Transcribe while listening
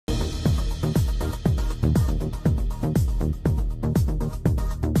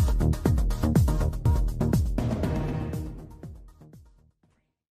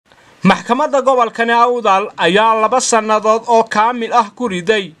Maxkamada Gobolka Awdal ayaa 2 sannadood oo kaamil ah ku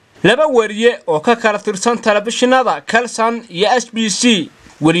riday laba wariye oo ka kala tirsan telefishinada Kalsan iyo SBC.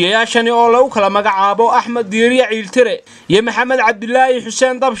 wariyeyaashani oo lagu kala magacaabo Axmed Diiriye Ciiltire iyo Maxamed Cabdilaahi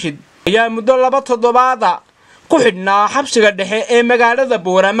Xuseen Dabshid ayaa muddo 2 toddobaad ku xidhnaa xabsiga dhexe ee magaalada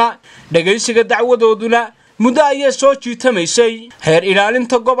Boorama. dhageysiga dacwadooduna muddo ayay soo jiitamaysay heer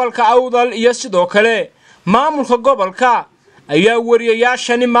ilaalinta gobolka Awdal iyo sidoo kale maamulka gobolka ayaa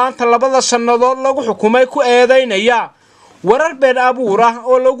wariyeyaashani maanta 2 sannadood lagu xukumay ku eedeynaya warar been abuur ah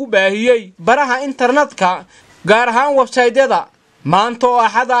oo lagu baahiyay baraha internetka gaar ahaan website-yada. maanta oo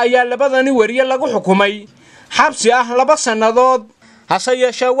axada ayaa labadani wariye lagu xukumay xabsi ah 2 sannadood. hase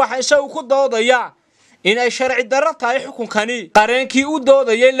yeeshee waxa isagu ku doodaya in ay sharci darro tahay xukunkani. qareenkii u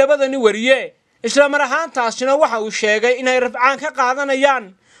doodayay labadani wariye isla mar ahaantaasina waxa uu sheegay in ay rafcaan ka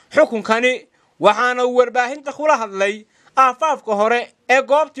qaadanayaan xukunkani, waxaana uu warbaahinta kula hadlay aafaafka hore ee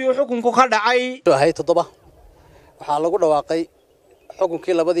goobtii uu xukunku ka dhacay. waxaa lagu dhawaaqay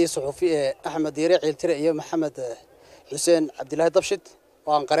xukunkii labadii suxufi ee Axmed Diiriye Ciiltire iyo Maxamed Xuseen Cabdilaahi Dabshid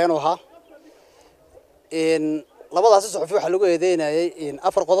oo aan qareen u ahaa. labadaas suxufi waxa lagu eedeynayay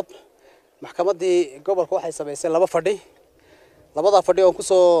 4 qodob. maxkamadii gobolka waxay sameysay 2 fadhi. labada fadhi oo ku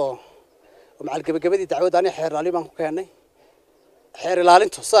soo macalgabagabadii dacwada aan xeer ilaalin baan ku keenay. xeer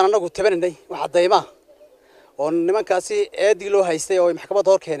ilaalintu saan anagu tabanay waxa dayma oo nimankaasi eedii loo haystay oo maxkamadda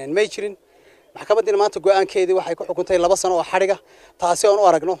hor keeneen may jirin. maxkamadina maanta go'aankeedii waxay ku xukuntay 2 sano oo xadhiga, taasi oo u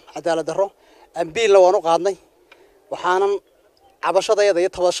aragno cadaalad darro. ambiil waan u qaadnay, waxaanan cabashadeeda iyo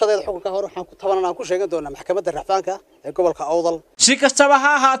tabashadeeda xukunka hore waxaan ku tabanaan ku sheegan doonaa maxkamadda rafcaanka ee gobolka Awdal. si kastaba ha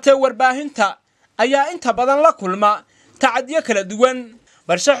ahaatee warbaahinta ayaa inta badan la kulma tacadiyo kala duwan,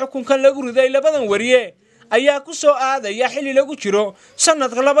 balse xukunkan lagu riday labadan wariye ayaa ku soo aadaya xilli lagu jiro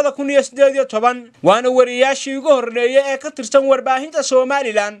sanadka 2018. waana wariyeyaashii ugu horreeyay ee ka tirsan warbaahinta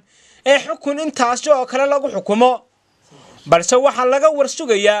Somaliland ee xukun intaas oo kale lagu xukumo, balse waxa laga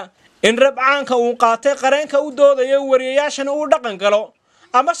warsugayaa in rabcaanka uu qaatay qareenka u doodaya wariyeyaashan uu dhaqan galo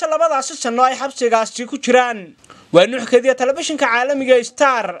ama labadaas sano ay xabsigaasi ku jiraan. waa nuxkadiya telefishinka caalamiga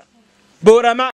Star Boorama.